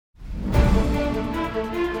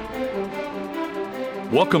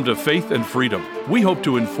Welcome to Faith and Freedom. We hope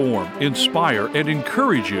to inform, inspire, and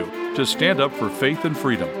encourage you to stand up for faith and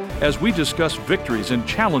freedom as we discuss victories and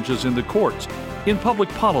challenges in the courts, in public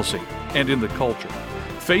policy, and in the culture.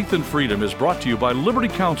 Faith and Freedom is brought to you by Liberty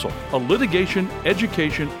Counsel, a litigation,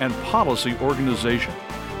 education, and policy organization.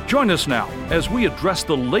 Join us now as we address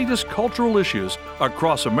the latest cultural issues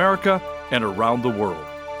across America and around the world.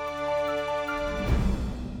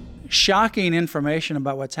 Shocking information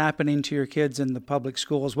about what's happening to your kids in the public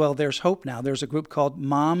schools. Well, there's hope now. There's a group called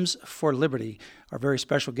Moms for Liberty. Our very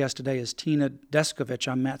special guest today is Tina Descovich.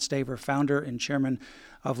 I'm Matt Staver, founder and chairman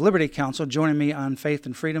of Liberty Counsel. Joining me on Faith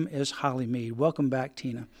and Freedom is Holly Mead. Welcome back,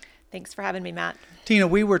 Tina. Thanks for having me, Matt. Tina,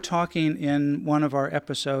 we were talking in one of our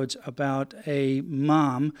episodes about a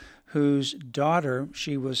mom whose daughter,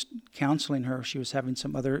 she was counseling her, she was having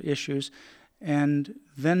some other issues, and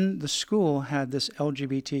then the school had this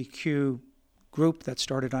LGBTQ group that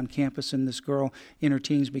started on campus, and this girl in her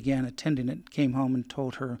teens began attending it, came home and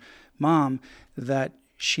told her mom that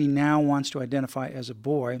she now wants to identify as a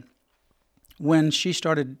boy. When she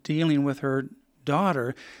started dealing with her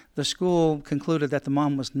daughter, the school concluded that the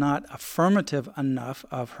mom was not affirmative enough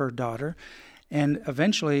of her daughter, and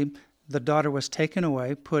eventually the daughter was taken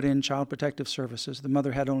away, put in Child Protective Services. The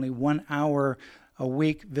mother had only 1 hour a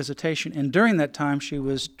week visitation, and during that time she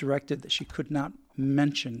was directed that she could not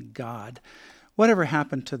mention God. Whatever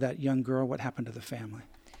happened to that young girl? What happened to the family?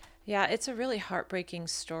 Yeah, it's a really heartbreaking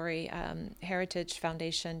story. Heritage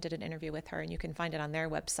Foundation did an interview with her, and you can find it on their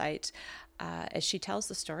website as she tells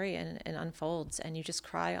the story and unfolds, and you just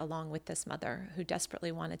cry along with this mother who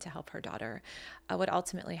desperately wanted to help her daughter. What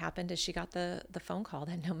ultimately happened is she got the phone call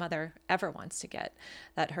that no mother ever wants to get,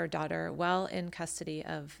 that her daughter, while in custody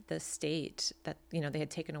of the state, that they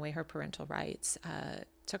had taken away her parental rights,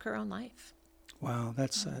 took her own life. Wow,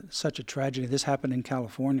 that's such a tragedy. This happened in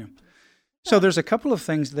California. So there's a couple of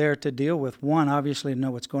things there to deal with. One, obviously, to know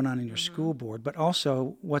what's going on in your school board, but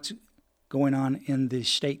also what's going on in the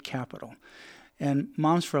state capitol. And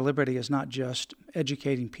Moms for Liberty is not just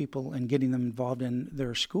educating people and getting them involved in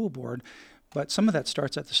their school board, but some of that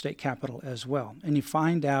starts at the state capitol as well. And you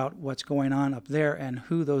find out what's going on up there and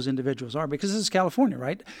who those individuals are, because this is California,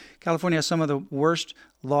 right? California has some of the worst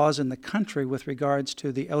laws in the country with regards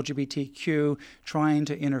to the LGBTQ trying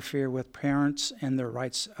to interfere with parents and their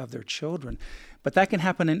rights of their children. But that can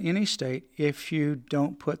happen in any state if you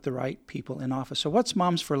don't put the right people in office. So what's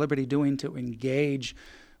Moms for Liberty doing to engage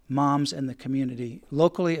moms and the community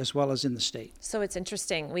locally as well as in the state? So it's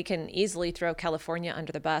interesting. We can easily throw California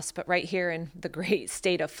under the bus, but right here in the great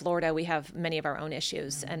state of Florida, we have many of our own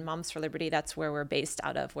issues. Mm-hmm. And Moms for Liberty, that's where we're based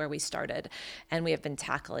out of, where we started, and we have been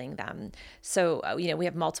tackling them. So, we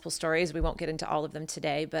have multiple stories. We won't get into all of them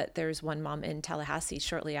today, but there's one mom in Tallahassee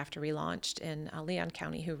shortly after we launched in Leon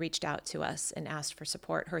County who reached out to us and asked for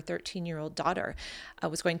support. Her 13-year-old daughter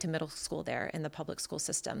was going to middle school there in the public school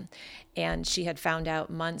system, and she had found out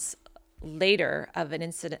months later of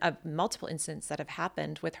multiple incidents that have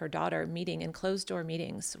happened with her daughter meeting in closed door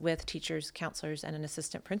meetings with teachers, counselors, and an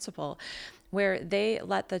assistant principal, where they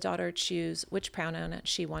let the daughter choose which pronoun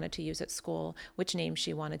she wanted to use at school, which name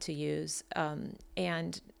she wanted to use,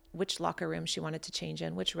 and which locker room she wanted to change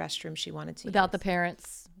in, which restroom she wanted to use. Without the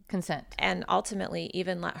parents' consent. And ultimately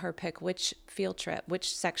even let her pick which field trip,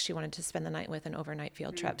 which sex she wanted to spend the night with in overnight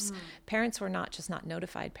field trips. Parents were not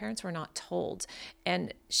notified. Parents were not told.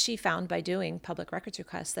 And she found by doing public records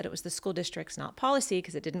requests that it was the school district's not policy,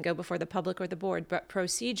 because it didn't go before the public or the board, but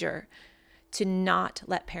procedure to not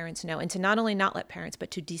let parents know, and to not only not let parents,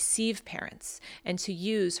 but to deceive parents, and to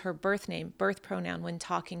use her birth name, birth pronoun when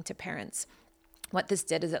talking to parents. What this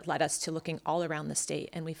did is it led us to looking all around the state,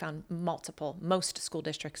 and we found most school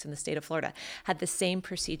districts in the state of Florida had the same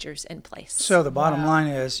procedures in place. So the bottom line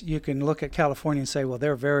is you can look at California and say, well,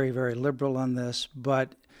 they're very, very liberal on this,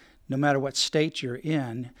 but no matter what state you're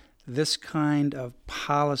in, this kind of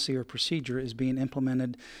policy or procedure is being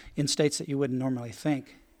implemented in states that you wouldn't normally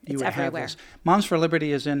think you it's would everywhere. have this. Moms for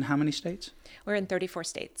Liberty is in how many states? We're in 34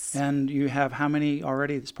 states. And you have how many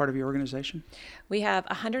already as part of your organization? We have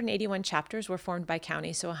 181 chapters. We're formed by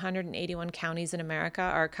county. So 181 counties in America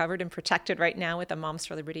are covered and protected right now with a Moms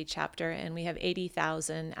for Liberty chapter. And we have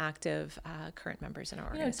 80,000 active current members in our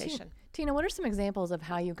organization. Tina, what are some examples of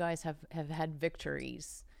how you guys have had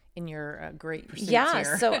victories in your great pursuits Yeah,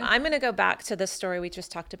 here. so I'm going to go back to the story we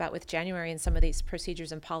just talked about with January and some of these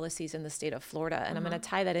procedures and policies in the state of Florida. And I'm going to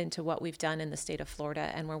tie that into what we've done in the state of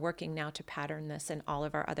Florida. And we're working now to pattern this in all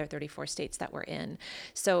of our other 34 states that we're in.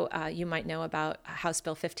 So you might know about House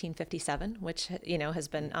Bill 1557, which, has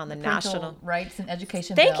been on the Parental national Rights and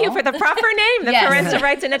Education Thank Bill. you for the proper name, the Yes. Parental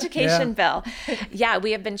Rights and Education Bill. Yeah,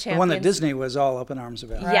 we have been champions. The one that Disney was all up in arms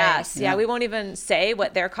about. Right. Yes, yeah, we won't even say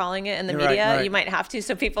what they're calling it in the You're media. right. You might have to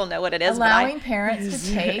so people know what it is. Allowing parents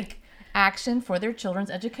to take action for their children's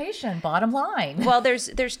education, bottom line. Well, there's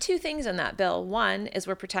two things in that bill. One is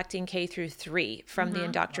we're protecting K through 3 from the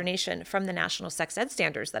indoctrination from the national sex ed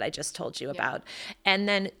standards that I just told you about. And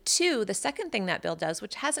then 2, the second thing that bill does,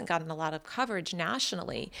 which hasn't gotten a lot of coverage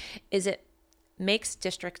nationally, is it makes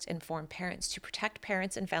districts inform parents to protect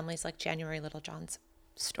parents and families like January Littlejohn's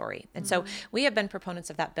story. And so we have been proponents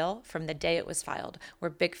of that bill from the day it was filed. We're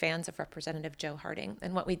big fans of Representative Joe Harding.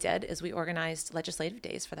 And what we did is we organized legislative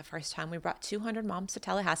days for the first time. We brought 200 moms to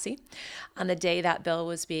Tallahassee on the day that bill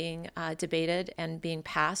was being debated and being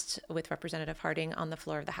passed with Representative Harding on the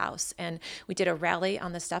floor of the House. And we did a rally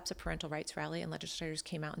on the steps, a parental rights rally, and legislators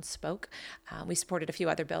came out and spoke. We supported a few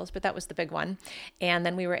other bills, but that was the big one. And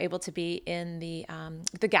then we were able to be in the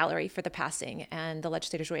gallery for the passing, and the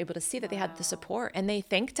legislators were able to see that they had the support, and they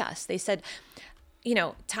thanked us. They said,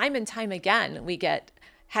 time and time again, we get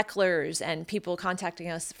hecklers and people contacting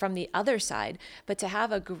us from the other side, but to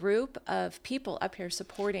have a group of people up here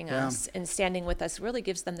supporting us and standing with us really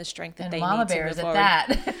gives them the strength that and they Mama need to Bears move at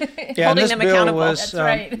forward. that. Yeah, Holding and this them bill accountable. was, That's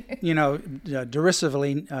right.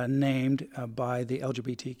 Derisively named by the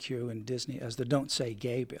LGBTQ and Disney as the "Don't Say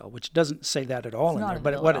Gay" bill, which doesn't say that at all in not there. a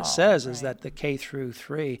But bill what at it all, says is right. that the K through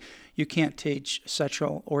 3, you can't teach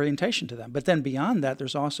sexual orientation to them. But then beyond that,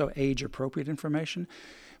 there's also age-appropriate information.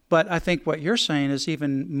 But I think what you're saying is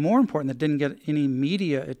even more important that didn't get any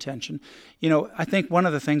media attention. I think one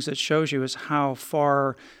of the things that shows you is how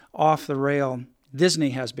far off the rail Disney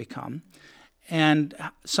has become. And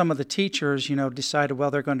some of the teachers, decided,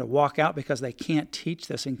 well, they're going to walk out because they can't teach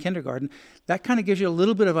this in kindergarten. That kind of gives you a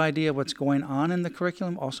little bit of idea of what's going on in the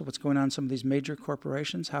curriculum, also what's going on in some of these major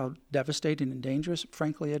corporations, how devastating and dangerous,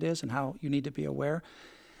 frankly, it is, and how you need to be aware.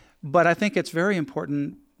 But I think it's very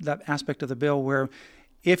important, that aspect of the bill where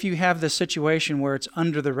if you have this situation where it's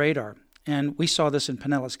under the radar, and we saw this in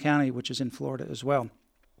Pinellas County, which is in Florida as well,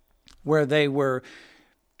 where they were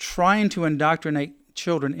trying to indoctrinate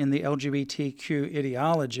children in the LGBTQ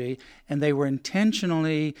ideology, and they were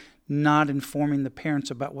intentionally not informing the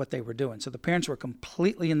parents about what they were doing. So the parents were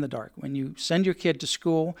completely in the dark. When you send your kid to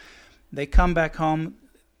school, they come back home,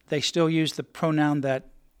 they still use the pronoun that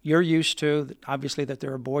you're used to, obviously that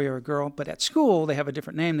they're a boy or a girl, but at school they have a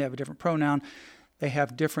different name, they have a different pronoun. They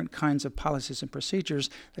have different kinds of policies and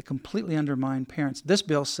procedures that completely undermine parents. This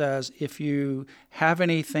bill says if you have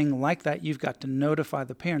anything like that, you've got to notify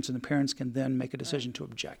the parents, and the parents can then make a decision to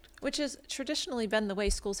object. Which has traditionally been the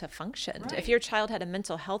way schools have functioned. Right. If your child had a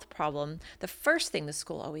mental health problem, the first thing the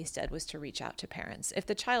school always did was to reach out to parents. If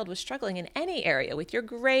the child was struggling in any area, with your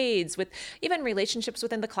grades, with even relationships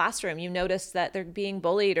within the classroom, you notice that they're being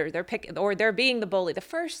bullied or they're being the bully. The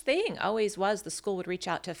first thing always was the school would reach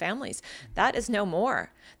out to families. That is no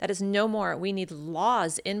more. That is no more. We need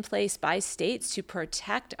laws in place by states to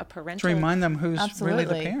protect a parental. To remind them who's really Absolutely.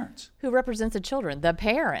 the parents. Who represents the children? The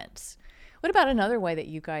parents. What about another way that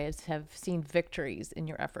you guys have seen victories in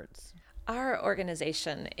your efforts? Our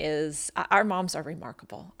organization is, our moms are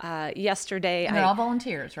remarkable. Yesterday, And they're all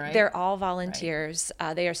volunteers, right? They're all volunteers.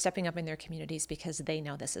 They are stepping up in their communities because they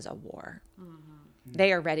know this is a war.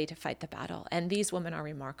 They are ready to fight the battle. And these women are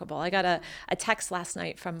remarkable. I got a text last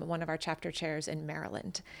night from one of our chapter chairs in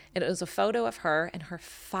Maryland. It was a photo of her and her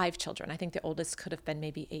 5 children. I think the oldest could have been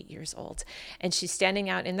maybe 8 years old. And she's standing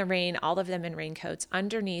out in the rain, all of them in raincoats,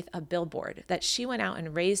 underneath a billboard that she went out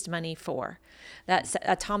and raised money for. That's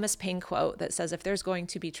a Thomas Paine quote that says, if there's going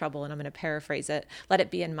to be trouble, and I'm going to paraphrase it, let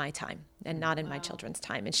it be in my time and not in my children's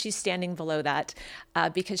time. And she's standing below that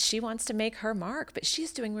because she wants to make her mark, but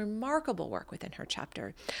she's doing remarkable work within her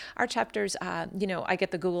chapter. Our chapters, I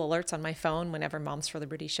get the Google alerts on my phone whenever Moms for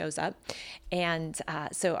Liberty shows up. And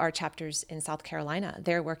so our chapters in South Carolina,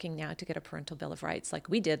 they're working now to get a parental bill of rights like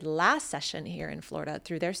we did last session here in Florida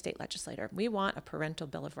through their state legislator. We want a parental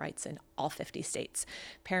bill of rights in all 50 states.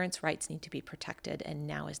 Parents' rights need to be protected, and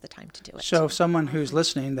now is the time to do it. So if someone who's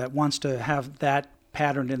listening that wants to have that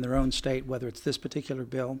patterned in their own state, whether it's this particular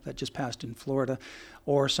bill that just passed in Florida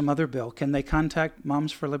or some other bill, can they contact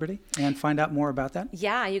Moms for Liberty and find out more about that?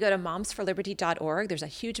 Yeah, you go to momsforliberty.org. There's a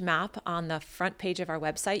huge map on the front page of our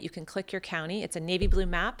website. You can click your county. It's a navy blue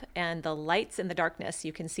map, and the lights in the darkness,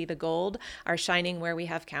 you can see the gold, are shining where we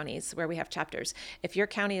have counties, where we have chapters. If your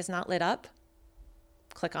county is not lit up,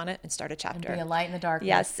 click on it and start a chapter. And be a light in the darkness.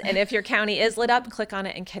 Yes, and if your county is lit up, click on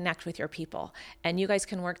it and connect with your people. And you guys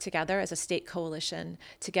can work together as a state coalition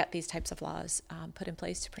to get these types of laws put in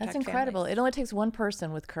place to protect That's incredible. families. It only takes one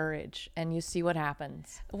person with courage, and you see what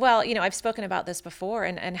happens. Well, I've spoken about this before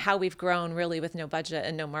and how we've grown really with no budget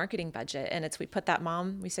and no marketing budget. And we put that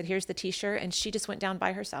mom, we said, here's the t-shirt, and she just went down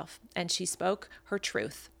by herself and she spoke her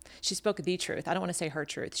truth. She spoke the truth. I don't want to say her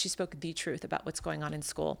truth. She spoke the truth about what's going on in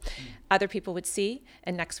school. Other people would see,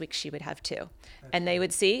 and next week she would have 2. And they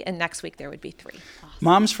would see, and next week there would be 3. Awesome.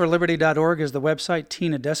 Momsforliberty.org is the website.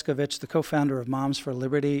 Tina Deskovich, the co-founder of Moms for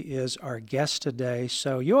Liberty, is our guest today.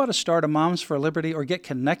 So you ought to start a Moms for Liberty or get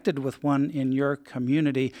connected with one in your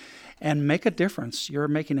community and make a difference. You're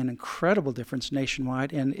making an incredible difference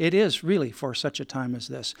nationwide, and it is really for such a time as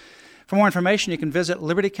this. For more information, you can visit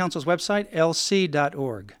Liberty Counsel's website,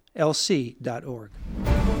 lc.org. lc.org.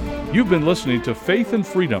 You've been listening to Faith and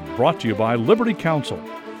Freedom, brought to you by Liberty Counsel.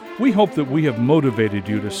 We hope that we have motivated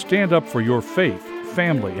you to stand up for your faith,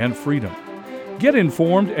 family, and freedom. Get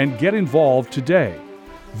informed and get involved today.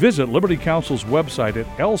 Visit Liberty Counsel's website at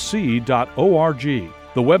lc.org.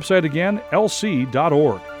 The website again,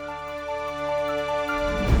 lc.org.